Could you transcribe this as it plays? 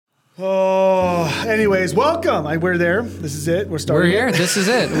Oh, anyways, welcome. We're there. This is it. We're starting. We're here. This is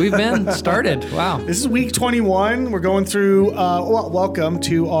it. We've been started. Wow. This is week 21. We're going through, welcome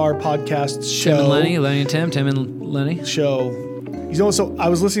to our podcast show. Tim and Lenny, Lenny and Tim and Lenny. Show. You know, so I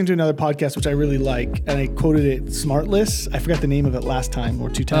was listening to another podcast, which I really like, and I quoted it, Smartless. I forgot the name of it last time or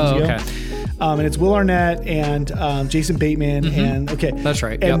two times ago. Okay. And it's Will Arnett and Jason Bateman. And That's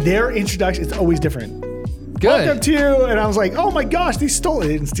right. And their introduction, it's always different. Good. Welcome to, and I was like, oh my gosh, they stole it.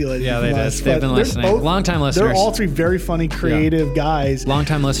 They didn't steal it. Yeah, they did. They've been listening. Long-time listeners. They're all three very funny, creative guys.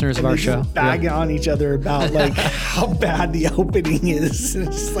 Long-time listeners of our show. Bagging on each other about like how bad the opening is.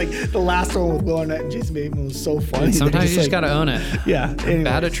 It's just like the last one with Will Arnett and Jason Bateman was so funny. Sometimes you just got to own it. Yeah. Anyways,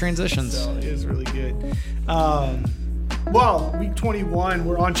 bad at transitions. So it was really good. Well, week 21,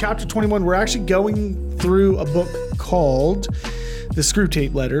 we're on chapter 21. We're actually going through a book called The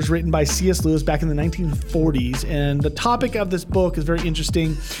Screwtape Letters, written by C.S. Lewis back in the 1940s. And the topic of this book is very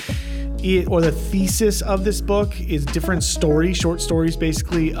interesting. The thesis of this book is different stories, short stories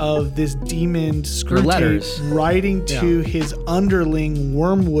basically, of this demon Screwtape writing to his underling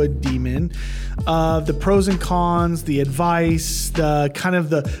Wormwood demon, the pros and cons, the advice, the kind of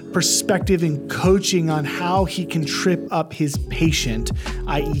the perspective and coaching on how he can trip up his patient,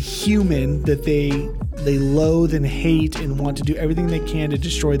 i.e. human, that they loathe and hate and want to do everything they can to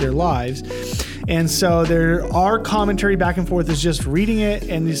destroy their lives. And so there are commentary back and forth is just reading it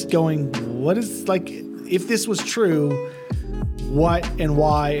and just going, what is, like, if this was true, what and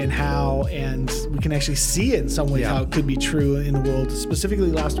why and how, and we can actually see it in some ways how it could be true in the world,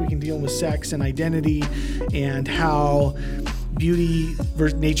 specifically last week in dealing with sex and identity and how beauty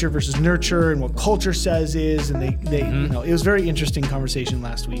versus nature versus nurture and what culture says is, and they you know, it was a very interesting conversation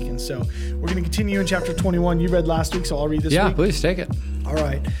last week. And so we're going to continue in chapter 21. You read last week, so I'll read this week. Yeah, please take it. All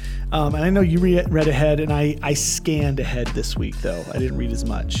right. And I know you read ahead, and I scanned ahead this week, though. I didn't read as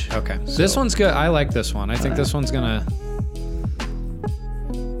much. Okay. So, this one's good. I like this one. I think this one's kind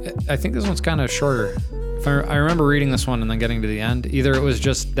of shorter. I remember reading this one and then getting to the end. Either it was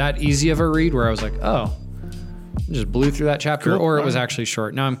just that easy of a read where I was like, oh, just blew through that chapter, or it was actually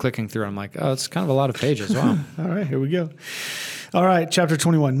short. Now I'm clicking through. I'm like, oh, it's kind of a lot of pages. Wow. All right, here we go. All right, chapter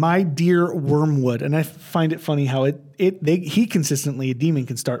 21. My dear Wormwood, and I find it funny how a demon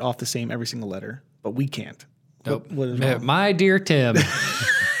can start off the same every single letter, but we can't. Nope. What is wrong? My dear Tim.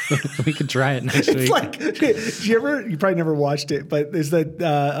 We could try it next week. Like, you probably never watched it, but is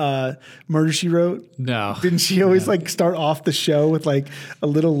that Murder, She Wrote? No. Didn't she always like start off the show with like a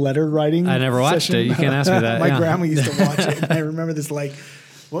little letter writing? I never watched it. You can't ask me that. My grandma used to watch it, and I remember this like,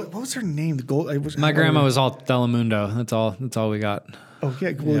 what was her name? My grandma was all Telemundo. That's all we got. Oh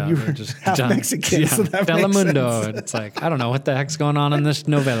yeah, well you were just half Mexican, so that Telemundo. makes sense. It's like I don't know what the heck's going on in this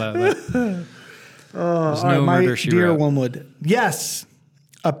novella. There's no Murder, She dear Wrote. Wormwood. Yes.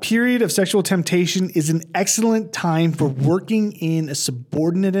 A period of sexual temptation is an excellent time for working in a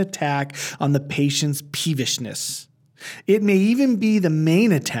subordinate attack on the patient's peevishness. It may even be the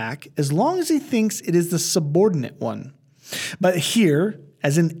main attack as long as he thinks it is the subordinate one. But here,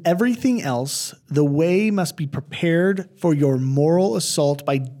 as in everything else, the way must be prepared for your moral assault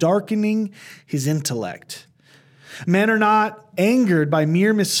by darkening his intellect. Men are not angered by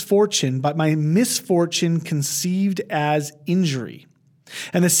mere misfortune, but by misfortune conceived as injury.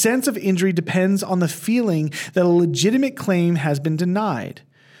 And the sense of injury depends on the feeling that a legitimate claim has been denied.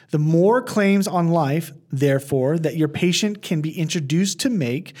 The more claims on life, therefore, that your patient can be introduced to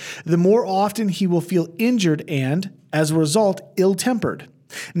make, the more often he will feel injured and, as a result, ill-tempered.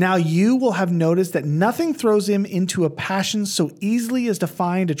 Now you will have noticed that nothing throws him into a passion so easily as to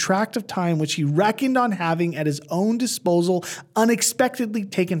find a tract of time which he reckoned on having at his own disposal unexpectedly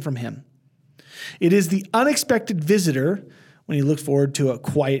taken from him. It is the unexpected visitor, when he looked forward to a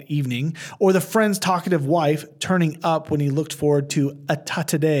quiet evening, or the friend's talkative wife turning up when he looked forward to a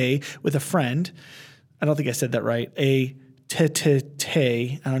tete-a-day with a friend. I don't think I said that right. A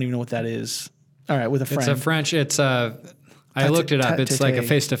tete-a-tay. I don't even know what that is. All right, with a friend. It's a French. I looked it up. It's like a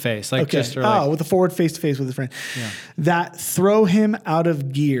face-to-face. Like okay. With a forward face-to-face with a friend. Yeah. That throw him out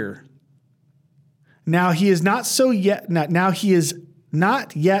of gear. Now he is not so yet. Now he is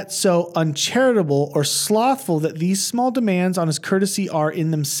not yet so uncharitable or slothful that these small demands on his courtesy are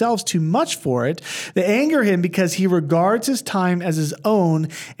in themselves too much for it. They anger him because he regards his time as his own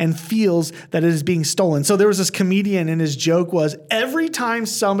and feels that it is being stolen. So there was this comedian, and his joke was, every time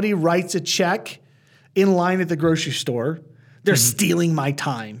somebody writes a check in line at the grocery store, They're stealing my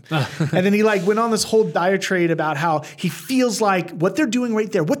time. And then he like went on this whole diatribe about how he feels like what they're doing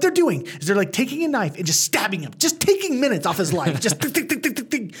right there, what they're doing is they're like taking a knife and just stabbing him, just taking minutes off his life. Just tick, tick, tick, tick,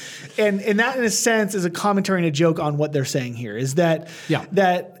 tick, tick. And that in a sense is a commentary and a joke on what they're saying here is that,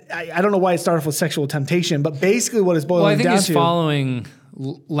 I don't know why it started off with sexual temptation, but basically what it's boiling down to. Well, I think he's following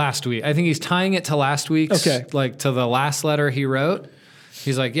last week. I think he's tying it to last week's, like to the last letter he wrote.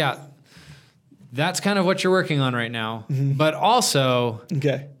 He's like, yeah, that's kind of what you're working on right now. But also,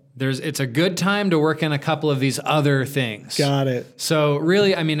 it's a good time to work in a couple of these other things. Got it. So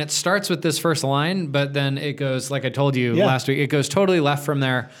really, I mean, it starts with this first line, but then it goes, like I told you last week, it goes totally left from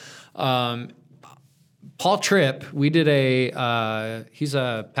there. Paul Tripp, we did he's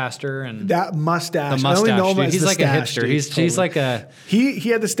a pastor and that mustache. The mustache dude. He's like a hipster. He's like a he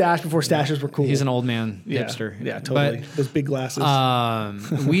had the stash before stashes were cool. He's an old man hipster. Yeah, totally. But, those big glasses.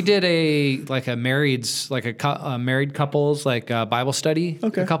 We did a married couples Bible study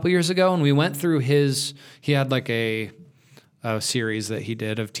a couple years ago, and we went through he had like a series that he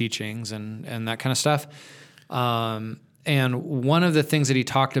did of teachings and that kind of stuff. And one of the things that he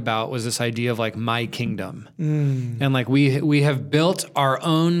talked about was this idea of like my kingdom. And like we have built our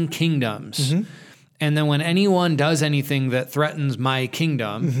own kingdoms. And then when anyone does anything that threatens my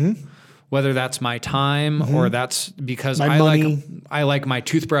kingdom, whether that's my time or that's because I like my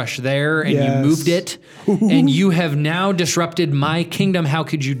toothbrush there and you moved it and you have now disrupted my kingdom. How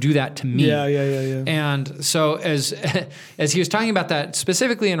could you do that to me? Yeah. And so as he was talking about that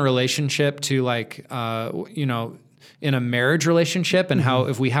specifically in relationship to like, in a marriage relationship and how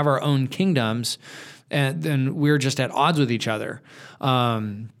if we have our own kingdoms, and then we're just at odds with each other.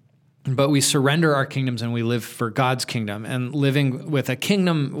 But we surrender our kingdoms and we live for God's kingdom. And living with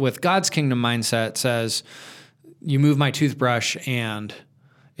God's kingdom mindset says, you move my toothbrush and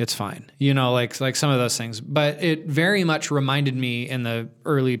it's fine. Like some of those things. But it very much reminded me in the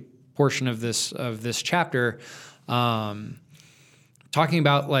early portion of this chapter, talking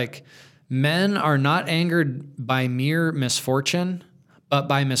about like, men are not angered by mere misfortune, but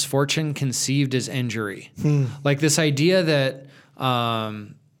by misfortune conceived as injury. Like this idea that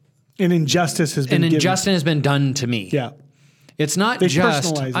an injustice has been done to me. Yeah. It's not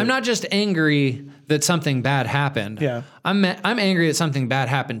I'm not just angry that something bad happened. Yeah. I'm angry that something bad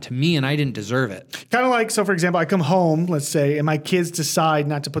happened to me and I didn't deserve it. Kind of like, so for example, I come home, let's say, and my kids decide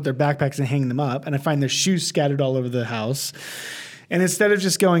not to put their backpacks and hang them up, and I find their shoes scattered all over the house. And instead of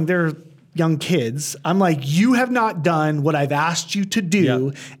just going, they're young kids, I'm like, you have not done what I've asked you to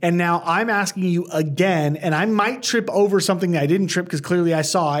do. And now I'm asking you again, and I might trip over something that I didn't trip because clearly I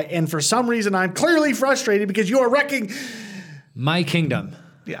saw it. And for some reason, I'm clearly frustrated because you are wrecking my kingdom.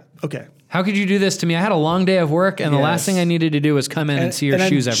 Yeah. Okay. How could you do this to me? I had a long day of work, and the last thing I needed to do was come in and see your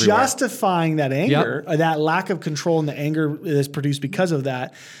shoes everywhere. Justifying that anger, or that lack of control and the anger that's produced because of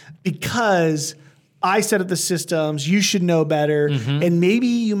that, because I set up the systems, you should know better, and maybe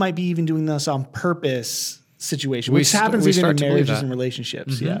you might be even doing this on purpose situation, which happens even in marriages and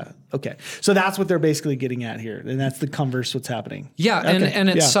relationships. Yeah. Okay. So that's what they're basically getting at here, and that's the converse what's happening. Yeah, and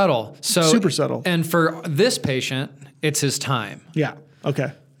it's subtle. So super subtle. And for this patient, it's his time. Yeah.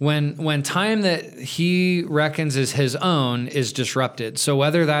 Okay. When time that he reckons is his own is disrupted. So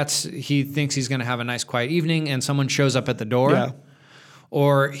whether that's he thinks he's going to have a nice quiet evening and someone shows up at the door,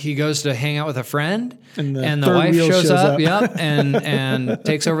 or he goes to hang out with a friend and the wife shows up. And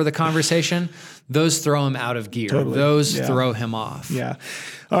takes over the conversation, those throw him out of gear. Totally. Those throw him off. Yeah.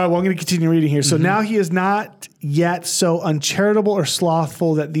 All right, well, I'm going to continue reading here. So now he is not yet so uncharitable or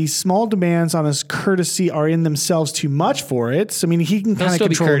slothful that these small demands on his courtesy are in themselves too much for it. So, I mean, he can kind of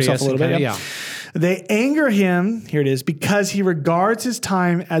control himself a little bit. Yeah. They anger him, here it is, because he regards his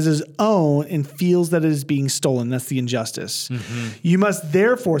time as his own and feels that it is being stolen. That's the injustice. You must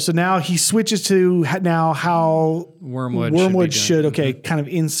therefore, so now he switches to now how Wormwood should kind of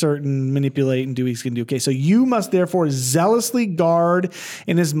insert and manipulate and do what he's going to do. Okay, so you must therefore zealously guard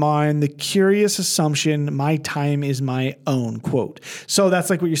in his mind the curious assumption, my time is my own, quote. So that's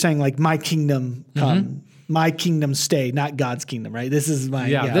like what you're saying, like my kingdom come. My kingdom stay, not God's kingdom, right? This is my...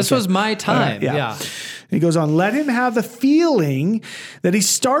 this was my time. And he goes on, let him have the feeling that he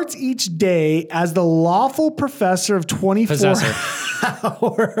starts each day as the lawful professor of 24 hours.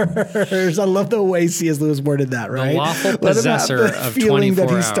 I love the way C.S. Lewis worded that, right? The lawful possessor of 24 hours. That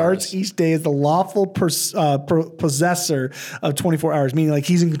he starts each day as the lawful possessor of 24 hours, meaning like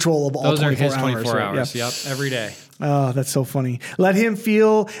he's in control of all 24 hours. Those are his 24 hours, yep, every day. Oh, that's so funny. Let him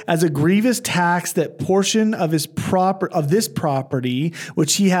feel as a grievous tax that portion of this property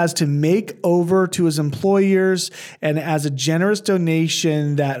which he has to make over to his employers, and as a generous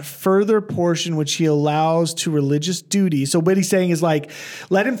donation that further portion which he allows to religious duty. So what he's saying is like,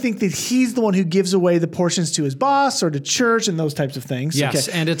 let him think that he's the one who gives away the portions to his boss or to church and those types of things. Yes,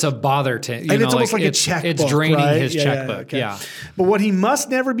 and it's a bother to and it's almost like a checkbook. It's draining right? his checkbook. Okay. Yeah. But what he must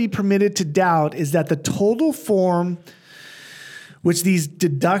never be permitted to doubt is that the total form which these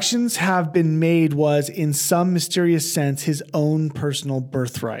deductions have been made was, in some mysterious sense, his own personal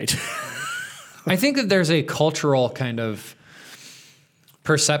birthright. I think that there's a cultural kind of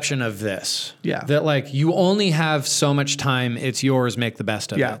perception of this. Yeah. That like you only have so much time, it's yours, make the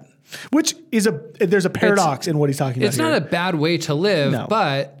best of it. Which is there's a paradox in what he's talking about. It's not a bad way to live,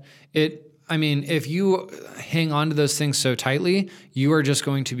 but if you hang on to those things so tightly, you are just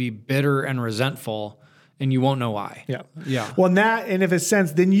going to be bitter and resentful, and you won't know why. Yeah. Well, and if it's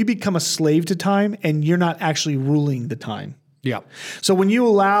sense, then you become a slave to time, and you're not actually ruling the time. Yeah. So when you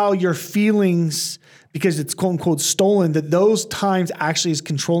allow your feelings, because it's quote unquote stolen, that those times actually is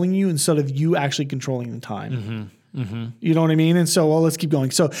controlling you instead of you actually controlling the time. Mm-hmm. Mm-hmm. You know what I mean? And so, let's keep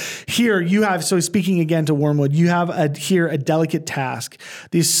going. So here you have, speaking again to Wormwood, you have here a delicate task.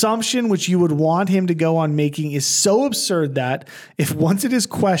 The assumption which you would want him to go on making is so absurd that if once it is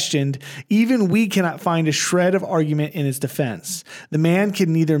questioned, even we cannot find a shred of argument in its defense. The man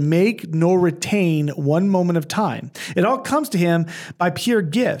can neither make nor retain one moment of time. It all comes to him by pure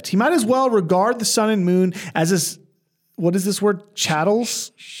gift. He might as well regard the sun and moon as his, what is this word?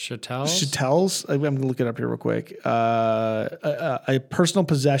 Chattels? Chattels? I'm going to look it up here real quick. A personal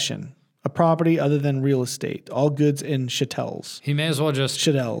possession, a property other than real estate, all goods in chattels. He may as well just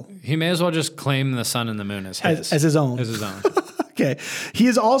chattel. He may as well just claim the sun and the moon as his own. As his own. Okay. He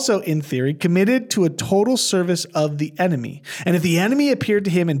is also, in theory, committed to a total service of the enemy. And if the enemy appeared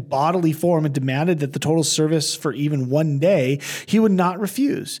to him in bodily form and demanded that the total service for even one day, he would not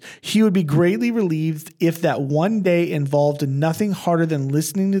refuse. He would be greatly relieved if that one day involved nothing harder than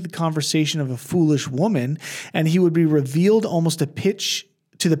listening to the conversation of a foolish woman, and he would be revealed almost to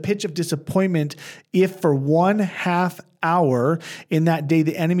the pitch of disappointment if for 1/2 hour in that day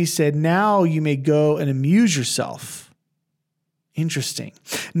the enemy said, "Now you may go and amuse yourself." Interesting.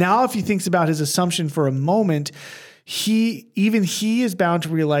 Now, if he thinks about his assumption for a moment, he is bound to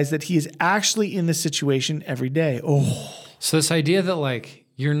realize that he is actually in this situation every day. Oh, so this idea that like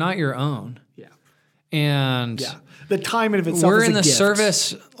you're not your own, and the time of itself. We're is in the gift.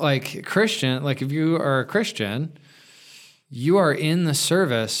 service, like Christian. Like if you are a Christian, you are in the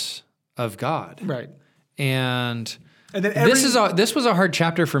service of God, right? And then this was a hard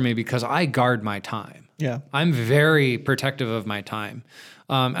chapter for me because I guard my time. Yeah. I'm very protective of my time.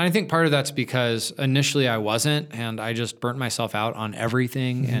 And I think part of that's because initially I wasn't, and I just burnt myself out on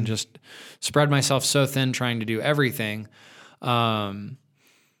everything and just spread myself so thin trying to do everything. And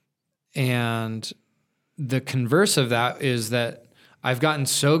the converse of that is that I've gotten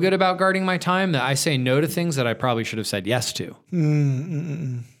so good about guarding my time that I say no to things that I probably should have said yes to.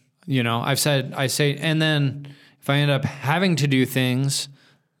 You know, I say, and then if I end up having to do things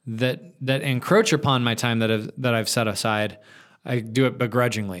that encroach upon my time that I've set aside, I do it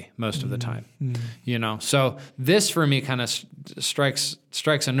begrudgingly most of the time. You know, so this for me kind of strikes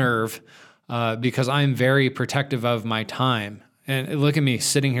a nerve because I'm very protective of my time. And look at me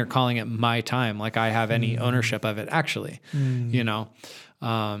sitting here calling it my time, like I have any ownership of it. Actually, you know.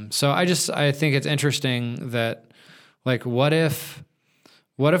 So I think it's interesting that, like, what if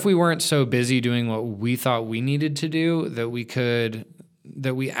we weren't so busy doing what we thought we needed to do that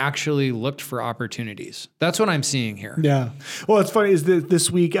we actually looked for opportunities. That's what I'm seeing here. Yeah. Well, it's funny is that this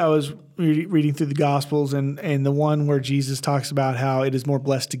week I was reading through the Gospels and the one where Jesus talks about how it is more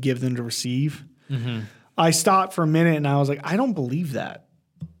blessed to give than to receive. Mm-hmm. I stopped for a minute and I was like, I don't believe that.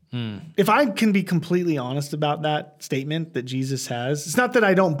 If I can be completely honest about that statement that Jesus has, it's not that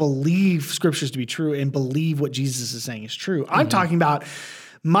I don't believe scriptures to be true and believe what Jesus is saying is true. I'm talking about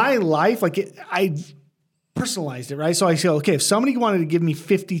my life. Like I personalized it, right? So I say, okay, if somebody wanted to give me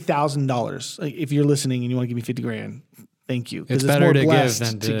 $50,000, like if you're listening and you want to give me 50 grand, thank you. It's better to give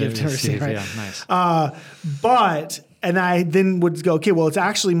than to receive. Right? Yeah, nice. And I then would go, okay, well, it's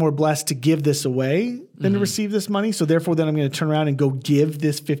actually more blessed to give this away than to receive this money. So therefore, then I'm going to turn around and go give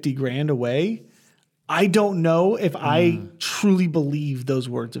this 50 grand away. I don't know if I truly believe those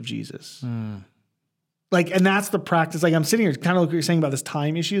words of Jesus. Like, and that's the practice. Like I'm sitting here kind of like what you're saying about this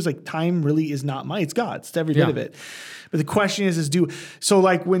time issue is like time really is not mine. It's God's. It's every bit of it. But the question is so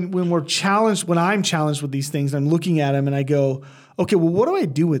like when we're challenged, when I'm challenged with these things, I'm looking at them and I go, okay, well, what do I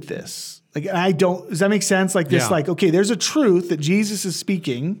do with this? Like, does that make sense? Like this, like, okay, there's a truth that Jesus is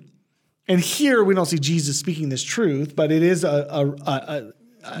speaking. And here we don't see Jesus speaking this truth, but it is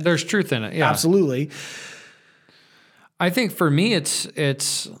there's truth in it. Yeah, absolutely. I think for me, it's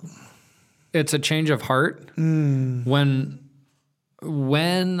a change of heart when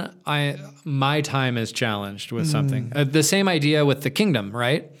my time is challenged with something. The same idea with the kingdom,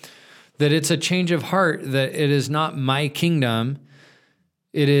 right? That it's a change of heart. That it is not my kingdom.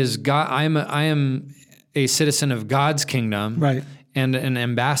 It is God. I am a citizen of God's kingdom, right? And an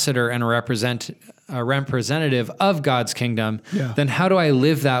ambassador and a representative of God's kingdom. Yeah. Then how do I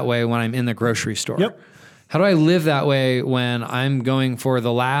live that way when I'm in the grocery store? Yep. How do I live that way when I'm going for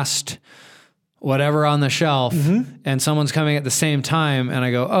the last whatever on the shelf and someone's coming at the same time and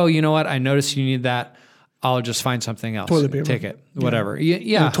I go, oh, you know what? I noticed you need that. I'll just find something else. Toilet paper. Take it. Whatever.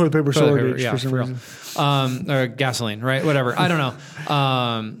 Yeah. Toilet paper shortage for some reason. Or gasoline, right? Whatever. I don't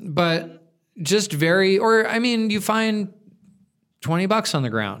know. But just you find $20 on the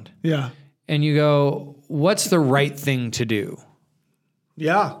ground. Yeah. And you go, what's the right thing to do?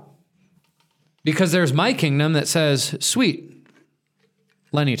 Yeah. Because there's my kingdom that says, sweet,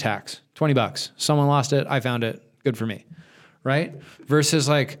 Lenny tax, $20. Someone lost it. I found it. Good for me. Right? Versus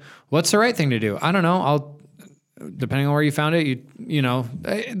like, what's the right thing to do? I don't know. Depending on where you found it, you know,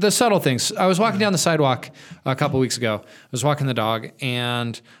 the subtle things. I was walking down the sidewalk a couple weeks ago. I was walking the dog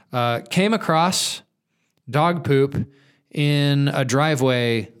and came across dog poop in a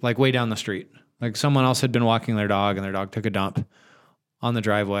driveway, like way down the street. Like someone else had been walking their dog and their dog took a dump on the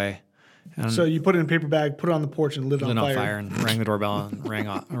driveway. And so you put it in a paper bag, put it on the porch and lit on fire and rang the doorbell and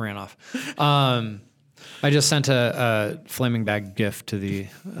ran off. I just sent a flaming bag gift to the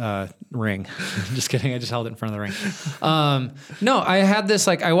ring. Just kidding. I just held it in front of the ring. No, I had this,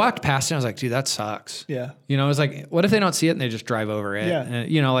 like, I walked past it and I was like, dude, that sucks. Yeah. You know, I was like, what if they don't see it and they just drive over it? Yeah.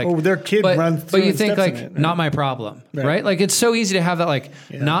 And, you know, like, their kid runs through. But you think like, it, right? Not my problem, right? Like, it's so easy to have that, like,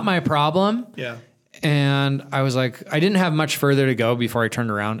 not my problem. Yeah. And I was like, I didn't have much further to go before I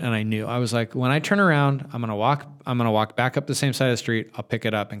turned around, and I knew. I was like, when I turn around, I'm gonna walk back up the same side of the street. I'll pick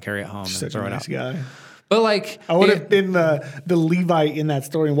it up and carry it home and throw it out. Guy. But like, I would have been the Levite in that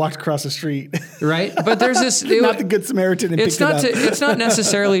story and walked across the street, right? But there's this not the Good Samaritan. And it's not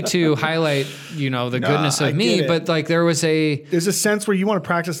necessarily to highlight, you know, the goodness of me, but like there's a sense where you want to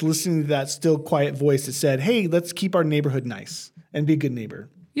practice listening to that still quiet voice that said, "Hey, let's keep our neighborhood nice and be a good neighbor."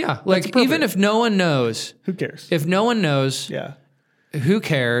 Yeah, like even if no one knows, who cares? If no one knows, yeah. Who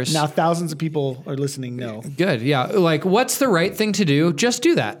cares? Now thousands of people are listening. No. Good. Yeah. Like, what's the right thing to do? Just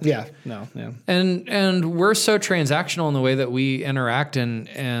do that. Yeah. No. Yeah. And we're so transactional in the way that we interact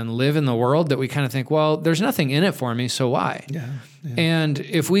and live in the world that we kind of think, well, there's nothing in it for me, so why? Yeah. And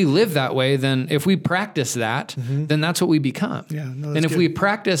if we live that way, then if we practice that, then that's what we become. Yeah. No, and if we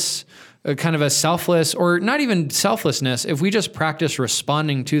practice a kind of a selfless, or not even selflessness, if we just practice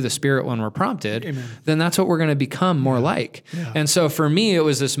responding to the Spirit when we're prompted, Amen. then that's what we're going to become more like. Yeah. And so for me, it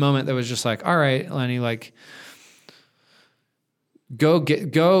was this moment that was just like, all right, Lenny, like, go.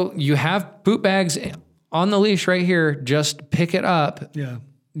 You have poop bags on the leash right here. Just pick it up. Yeah.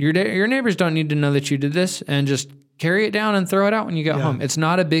 Your neighbors don't need to know that you did this, and just carry it down and throw it out when you get home. It's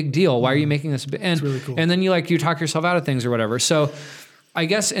not a big deal. Why are you making this? And it's really cool. And then you talk yourself out of things or whatever. So I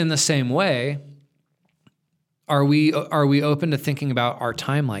guess in the same way, are we open to thinking about our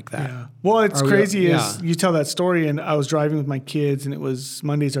time like that? Yeah. Well, it's crazy is you tell that story, and I was driving with my kids, and it was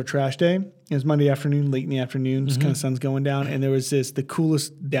Monday's our trash day. It was Monday afternoon, late in the afternoon, just kind of sun's going down, and there was the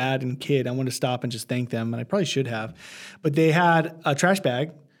coolest dad and kid. I wanted to stop and just thank them, and I probably should have, but they had a trash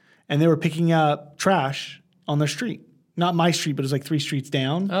bag, and they were picking up trash on their street. Not my street, but it was like 3 streets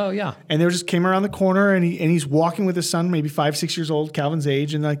down. Oh, yeah. And they just came around the corner, and he's walking with his son, maybe 5, 6 years old, Calvin's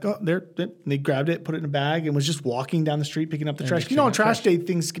age, and like, they grabbed it, put it in a bag, and was just walking down the street picking up the trash. You know, on trash day,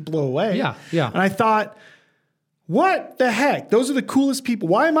 things could blow away. Yeah, yeah. And I thought, what the heck? Those are the coolest people.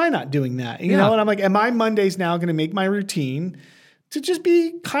 Why am I not doing that? You know, and I'm like, am I Mondays now going to make my routine to just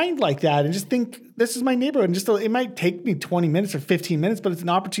be kind like that and just think this is my neighborhood, and it might take me 20 minutes or 15 minutes, but it's an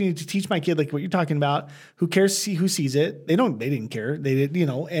opportunity to teach my kid, like what you're talking about. Who cares who sees it? They didn't care. They did, you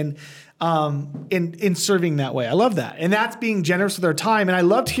know, and in serving that way. I love that. And that's being generous with our time. And I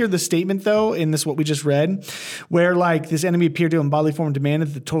love to hear the statement though, in this, what we just read, where like this enemy appeared to him in bodily form and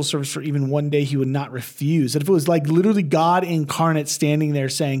demanded the total service for even one day he would not refuse. That if it was like literally God incarnate standing there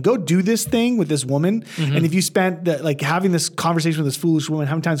saying, go do this thing with this woman. And if you spent having this conversation with this foolish woman,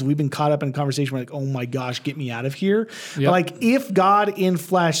 how many times have we been caught up in a conversation where like, oh my gosh, get me out of here. Yep. But like if God in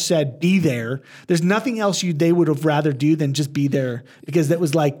flesh said, be there, there's nothing else they would have rather do than just be there, because that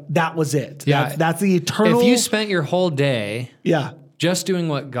was it. Yeah. That's the eternal. If you spent your whole day just doing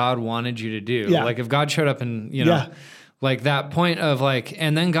what God wanted you to do. Yeah. Like if God showed up and, you know, Yeah. like that point of like,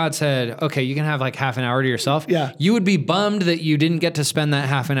 and then God said, okay, you can have like half an hour to yourself. Yeah. You would be bummed that you didn't get to spend that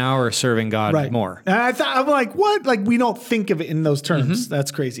half an hour serving God more. And I'm like, what? Like, we don't think of it in those terms.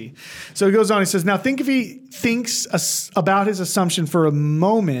 That's crazy. So he goes on, he says, now think if he thinks about his assumption for a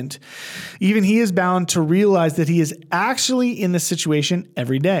moment, even he is bound to realize that he is actually in this situation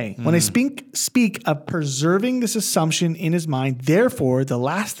every day. When I speak of preserving this assumption in his mind, therefore, the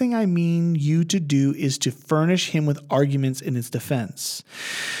last thing I mean you to do is to furnish him with arguments in its defense.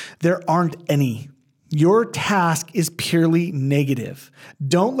 There aren't any. Your task is purely negative.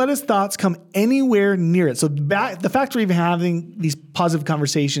 Don't let his thoughts come anywhere near it. So the fact we're even having these positive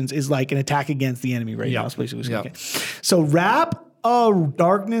conversations is like an attack against the enemy right now. That's basically what's going. So wrap a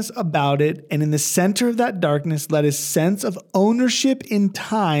darkness about it, and in the center of that darkness, let his sense of ownership in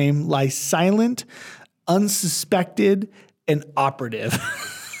time lie silent, unsuspected, and operative.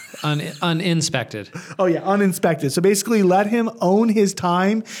 Uninspected. Oh yeah, uninspected. So basically let him own his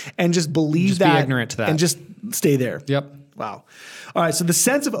time and just believe just that. Be ignorant to that. And just stay there. Yep. Wow. All right. So the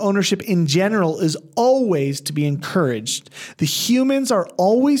sense of ownership in general is always to be encouraged. The humans are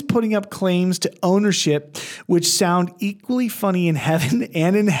always putting up claims to ownership, which sound equally funny in heaven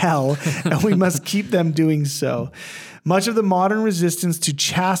and in hell, and we must keep them doing so. Much of the modern resistance to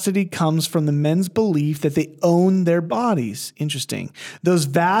chastity comes from the men's belief that they own their bodies. Interesting. Those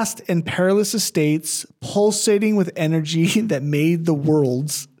vast and perilous estates pulsating with energy that made the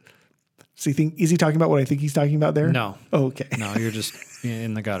worlds. So is he talking about what I think he's talking about there? No. Oh, okay. No, you're just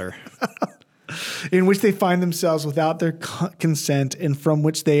in the gutter. In which they find themselves without their consent and from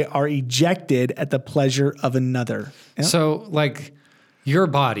which they are ejected at the pleasure of another. Yeah? So like your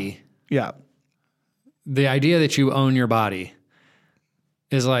body. Yeah. The idea that you own your body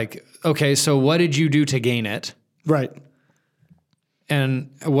is like, okay, so what did you do to gain it? Right.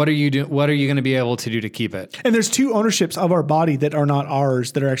 And what are you going to be able to do to keep it? And there's two ownerships of our body that are not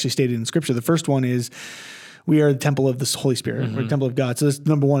ours that are actually stated in Scripture. The first one is we are the temple of the Holy Spirit, or temple of God. So this,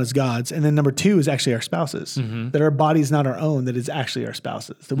 number one is God's. And then number two is actually our spouses. That our body is not our own, that is actually our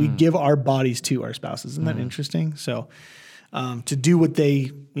spouses. That we give our bodies to our spouses. Isn't that interesting? So to do what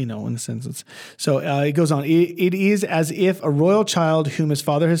they, in a sense. So it goes on. It is as if a royal child whom his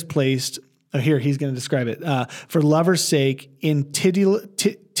father has placed, here he's going to describe it, for lover's sake, in titular,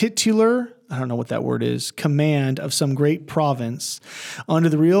 I don't know what that word is, command of some great province, under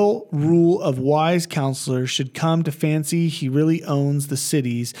the real rule of wise counselors, should come to fancy he really owns the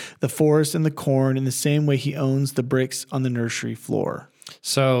cities, the forest, and the corn in the same way he owns the bricks on the nursery floor.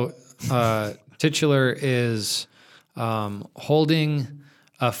 So titular is holding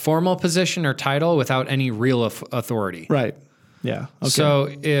a formal position or title without any real authority. Right. Yeah. Okay.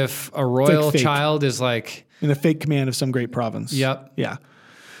 So if a royal fake. child is like in a fake command of some great province. Yep. Yeah.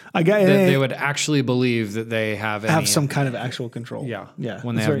 They would actually believe that they have some kind of actual control. Yeah. Yeah.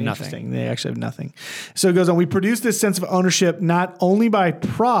 When they have nothing. They actually have nothing. So it goes on. We produce this sense of ownership not only by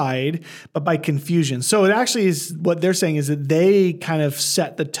pride, but by confusion. So it actually is what they're saying is that they kind of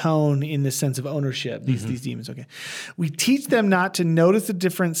set the tone in this sense of ownership, these demons. Okay. We teach them not to notice the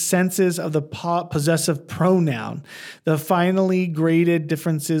different senses of the possessive pronoun, the finally graded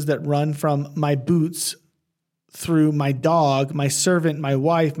differences that run from my boots through my dog, my servant, my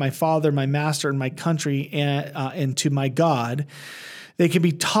wife, my father, my master, and my country, and to my God. They can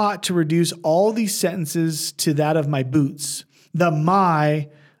be taught to reduce all these sentences to that of my boots, the my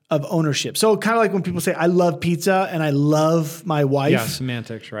of ownership. So kind of like when people say, I love pizza and I love my wife. Yeah,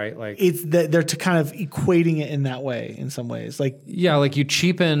 semantics, right? Like it's that they're kind of equating it in that way in some ways. Like like you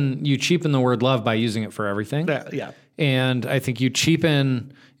cheapen the word love by using it for everything. Yeah. And I think you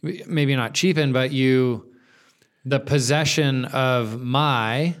cheapen, maybe not cheapen, but the possession of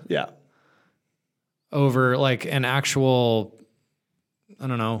my over like an actual, I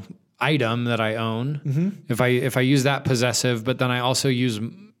don't know, item that I own. If I use that possessive, but then I also use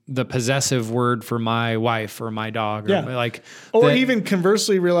the possessive word for my wife or my dog, or even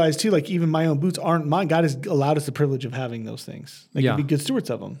conversely realize too, like even my own boots aren't mine. God has allowed us the privilege of having those things. They can be good stewards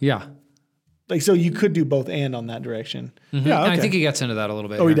of them. Yeah. Like, so you could do both and on that direction. Yeah. Okay. And I think he gets into that a little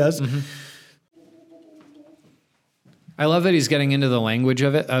bit. Oh, he does? I love that he's getting into the language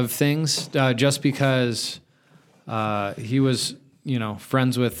of things, just because he was,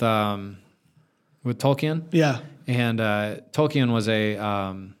 friends with Tolkien. Yeah. And Tolkien was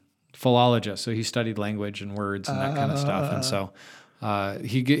a philologist, so he studied language and words and that kind of stuff. And so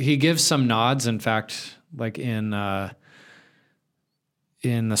he gives some nods. In fact, like in the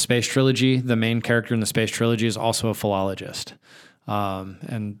Space Trilogy, the main character in the Space Trilogy is also a philologist.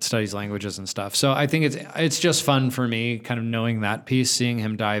 and studies languages and stuff. So I think it's just fun for me kind of knowing that piece, seeing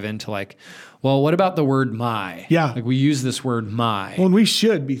him dive into like, well, what about the word my? Yeah. Like we use this word my. Well, and we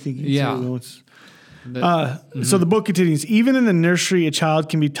should be thinking. Yeah. So the book continues. Even in the nursery, a child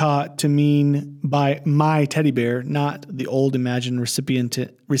can be taught to mean by my teddy bear, not the old imagined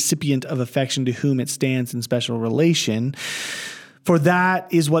recipient of affection to whom it stands in special relation. For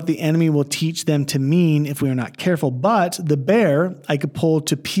that is what the enemy will teach them to mean if we are not careful. But the bear I could pull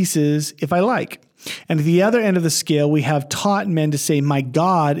to pieces if I like. And at the other end of the scale, we have taught men to say, my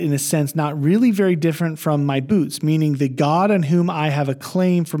God, in a sense, not really very different from my boots, meaning the God on whom I have a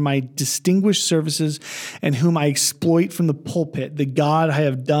claim for my distinguished services and whom I exploit from the pulpit, the God I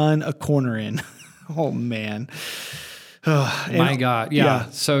have done a corner in. Oh, man. My God.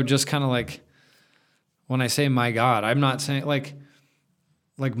 Yeah. So just kind of like when I say my God, I'm not saying like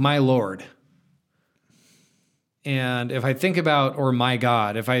my Lord. And if I think about, or my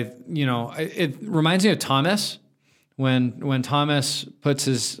God, if I, it reminds me of Thomas when Thomas puts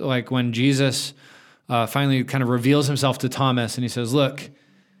his, like when Jesus finally kind of reveals himself to Thomas and he says, look,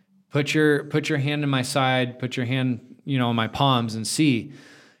 put your hand in my side, put your hand, on my palms and see.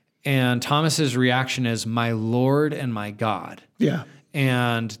 And Thomas's reaction is my Lord and my God. Yeah.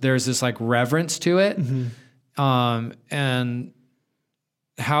 And there's this like reverence to it. Mm-hmm. And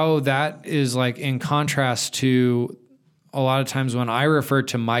how that is like in contrast to a lot of times when I refer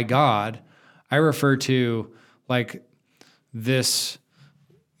to my God, I refer to like this,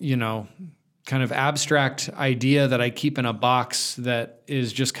 kind of abstract idea that I keep in a box that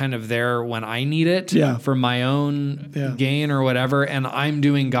is just kind of there when I need it for my own gain or whatever. And I'm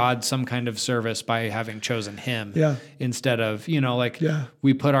doing God some kind of service by having chosen him instead of,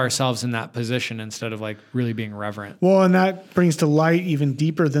 we put ourselves in that position instead of like really being reverent. Well, and that brings to light even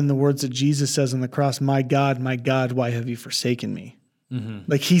deeper than the words that Jesus says on the cross, my God, why have you forsaken me? Mm-hmm.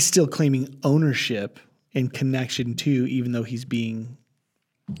 Like he's still claiming ownership and connection too, even though he's being...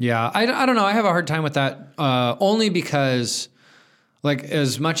 Yeah, I don't know. I have a hard time with that only because like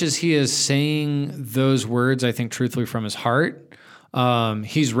as much as he is saying those words, I think truthfully from his heart,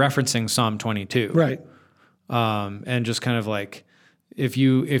 he's referencing Psalm 22. Right. And just kind of like if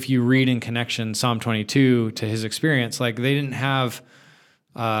you read in connection Psalm 22 to his experience, like they didn't have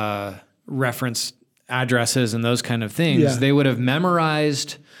reference addresses and those kind of things. Yeah. They would have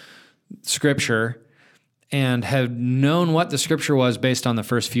memorized scripture and had known what the scripture was based on the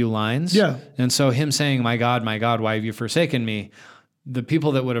first few lines. Yeah. And so him saying, my God, why have you forsaken me? The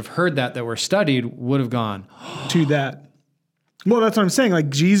people that would have heard that were studied would have gone to that. Well, that's what I'm saying. Like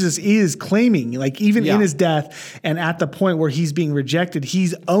Jesus is claiming, like even in his death and at the point where he's being rejected,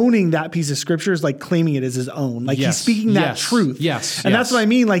 he's owning that piece of scripture, is like claiming it as his own. Like he's speaking that truth. Yes. And that's what I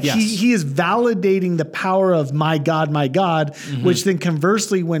mean. Like he is validating the power of my God, mm-hmm. which then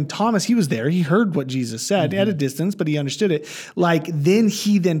conversely, when Thomas, he was there, he heard what Jesus said at a distance, but he understood it. Like then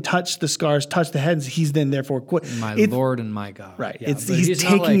he touched the scars, touched the heads. He's then therefore my Lord and my God. Right. Yeah, he's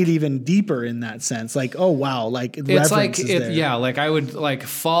taking it even deeper in that sense. Like, oh wow. Like it's like, like I would like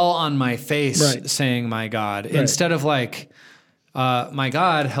fall on my face saying my God instead of like, my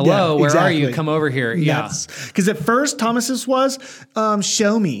God, hello, where are you? Come over here. Because at first Thomas's was,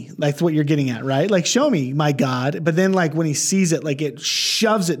 show me. That's what you're getting at, right? Like, show me my God. But then like when he sees it, like it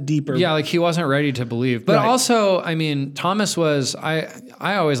shoves it deeper. Yeah. Like he wasn't ready to believe. But also, I mean, Thomas was, I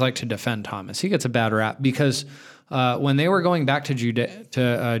always like to defend Thomas. He gets a bad rap because when they were going back to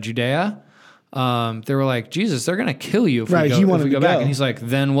Judea, they were like, Jesus, they're going to kill you if we go back. And he's like,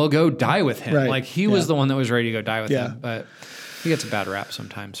 then we'll go die with him. Right. Like he was the one that was ready to go die with him. But he gets a bad rap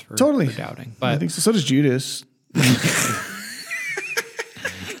sometimes for doubting. But I think so. So does Judas.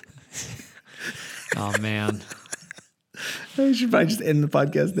 Oh man. I should probably just end the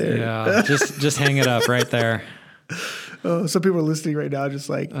podcast there. Yeah. just hang it up right there. Oh, some people are listening right now, just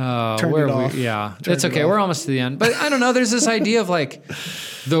like turn it off. It's okay. We're almost to the end. But I don't know. There's this idea of like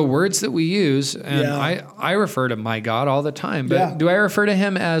the words that we use, and I refer to my God all the time. But do I refer to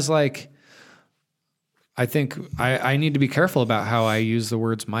him as like? I think I need to be careful about how I use the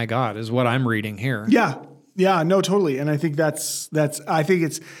words "my God" is what I'm reading here. Yeah, no, totally. And I think that's. I think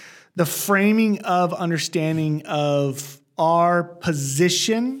it's the framing of understanding of our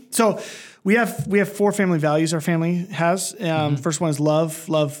position. So. We have 4 family values our family has. First one is love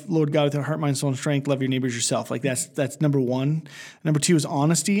Lord God with your heart, mind, soul, and strength. Love your neighbors yourself. Like that's number 1. Number 2 is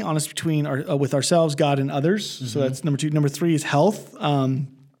honesty between with ourselves, God, and others. So that's number 2. Number 3 is health,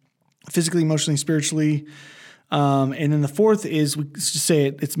 physically, emotionally, spiritually. And then the fourth is, we just say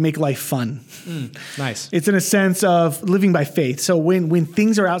it's make life fun. Nice. It's in a sense of living by faith. So when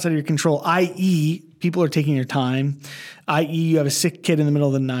things are outside of your control, i.e., people are taking your time, i.e., you have a sick kid in the middle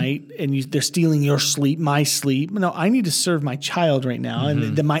of the night and they're stealing your sleep, my sleep. No, I need to serve my child right now.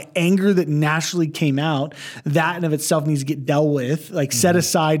 And my anger that naturally came out, that in of itself needs to get dealt with, like set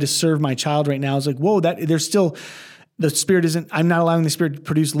aside to serve my child right now. It's like, whoa, there's still... The Spirit I'm not allowing the Spirit to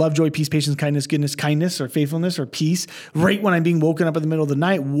produce love, joy, peace, patience, kindness, goodness, kindness, or faithfulness, or peace right when I'm being woken up in the middle of the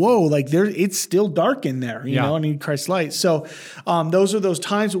night. Whoa, like it's still dark in there, you know, I need Christ's light. So those are those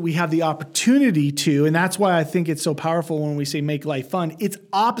times where we have the opportunity to, and that's why I think it's so powerful when we say make life fun. It's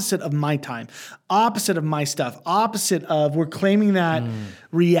opposite of my time, opposite of my stuff, opposite of, we're claiming that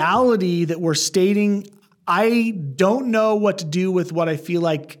reality that we're stating, I don't know what to do with what I feel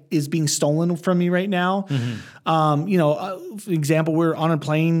like is being stolen from me right now. For example, we're on a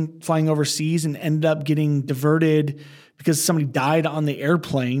plane flying overseas and ended up getting diverted because somebody died on the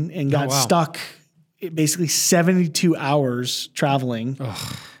airplane and got stuck basically 72 hours traveling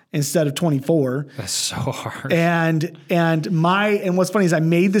instead of 24. That's so hard. And what's funny is I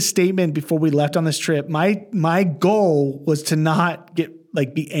made the statement before we left on this trip. My goal was to not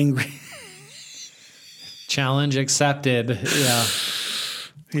be angry. Challenge accepted. Yeah.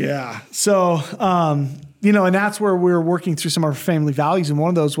 Yeah. So, and that's where we're working through some of our family values. And one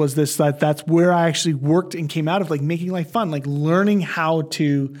of those was that's where I actually worked and came out of, like, making life fun, like learning how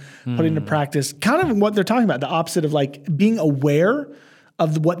to put into practice kind of what they're talking about, the opposite of like being aware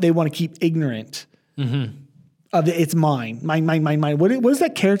of what they want to keep ignorant. It's mine. What is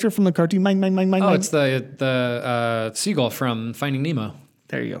that character from the cartoon? Mine. Oh, it's the seagull from Finding Nemo.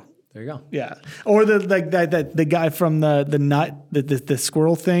 There you go. There you go. Yeah. Or the guy from the nut, the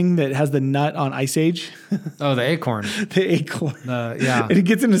squirrel thing that has the nut on Ice Age. Oh, the acorn. The acorn. Yeah. And he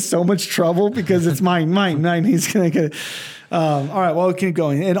gets into so much trouble because it's mine. He's going to get it. All right. Well, we'll keep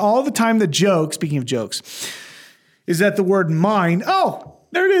going. And all the time the joke, speaking of jokes, is that the word mine. Oh,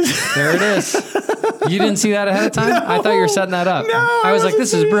 there it is. There it is. You didn't see that ahead of time? No. I thought you were setting that up. No, I was like,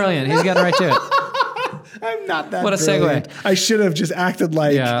 this is brilliant. He's getting right to it. I'm not that What a brilliant. segue. I should have just acted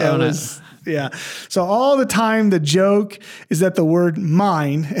like Yeah, it was. Yeah. So all the time the joke is that the word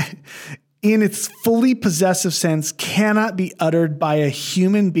mine in its fully possessive sense cannot be uttered by a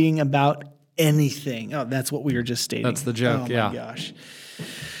human being about anything. Oh, that's what we were just stating. That's the joke. Oh my gosh.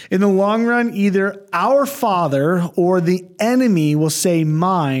 In the long run, either our Father or the enemy will say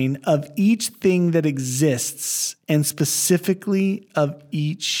mine of each thing that exists, and specifically of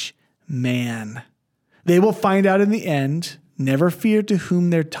each man. They will find out in the end. Never fear to whom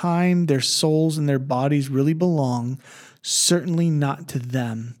their time, their souls, and their bodies really belong. Certainly not to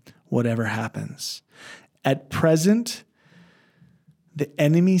them, whatever happens. At present, the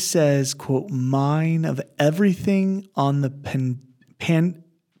enemy says, quote, mine of everything on the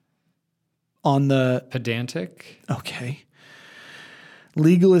pedantic. Okay.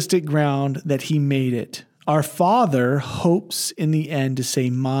 Legalistic ground that he made it. Our Father hopes in the end to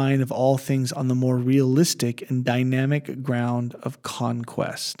say mine of all things on the more realistic and dynamic ground of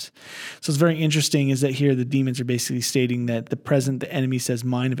conquest. So it's very interesting is that here the demons are basically stating that the enemy says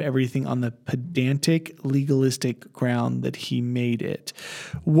mine of everything on the pedantic, legalistic ground that he made it.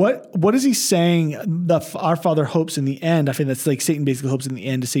 What is he saying? Our Father hopes in the end. I think that's like Satan basically hopes in the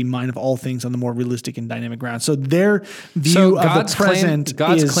end to say mine of all things on the more realistic and dynamic ground. So their view of the present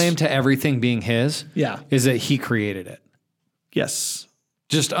God's claim to everything being his. Yeah. Is that he created it. Yes.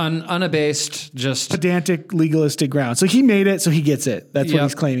 Just unabased, just pedantic, legalistic ground. So he made it, so he gets it. That's what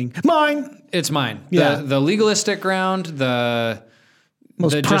he's claiming. Mine. It's mine. Yeah. The legalistic ground, the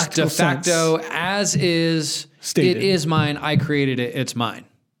just de facto sense. As is stated. It is mine. I created it. It's mine.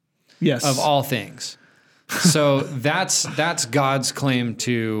 Yes. Of all things. So that's God's claim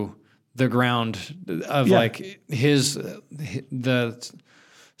to the ground of like the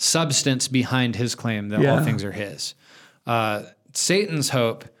substance behind his claim that all things are his. Satan's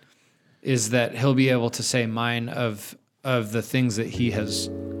hope is that he'll be able to say mine of the things that he has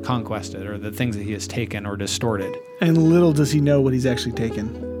conquested or the things that he has taken or distorted. And little does he know what he's actually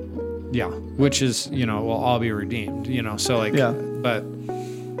taken. Yeah. Which is, will all be redeemed, so like, but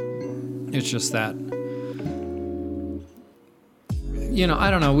it's just that,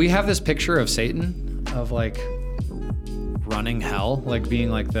 I don't know. We have this picture of Satan of like running hell, like being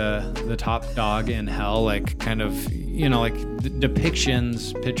like the top dog in hell, like kind of, like the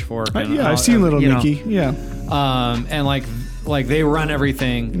depictions, Pitchfork. And I've seen Little Nicky. Yeah. And like they run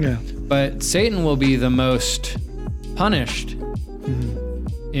everything. Yeah. But Satan will be the most punished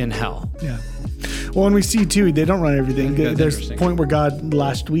in hell. Yeah. Well, and we see too, they don't run everything. That's There's a interesting. point where God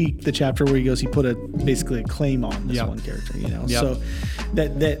last week, the chapter where he goes, he put basically a claim on this Yep. one character, Yep. So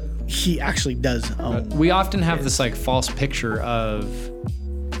that he actually does own. We often have this like false picture of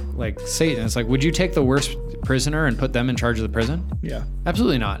like Satan. It's like, would you take the worst prisoner and put them in charge of the prison? Yeah.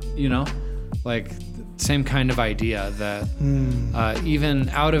 Absolutely not. Like same kind of idea that even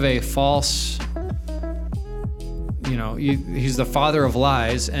out of a false, he's the father of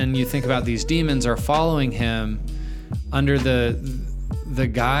lies, and you think about these demons are following him under the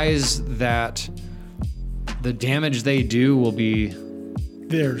guise that the damage they do will be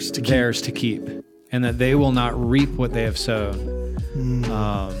Theirs to keep. and that they will not reap what they have sown,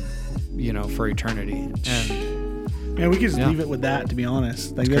 for eternity. And Man, we could just leave it with that, to be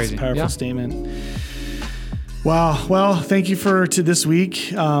honest. Like, that's crazy. a powerful Yeah. statement. Wow. Well, thank you to this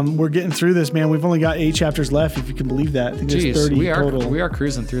week. We're getting through this, man. We've only got 8 chapters left, if you can believe that. I think there's 30 total. we are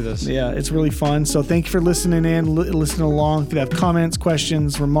cruising through this. Yeah, it's really fun. So thank you for listening in, listening along. If you have comments,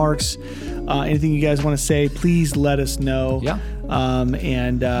 questions, remarks, anything you guys want to say, please let us know. Yeah.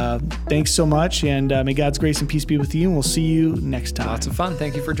 And thanks so much. And may God's grace and peace be with you. And we'll see you next time. Lots of fun.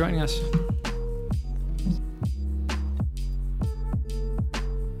 Thank you for joining us.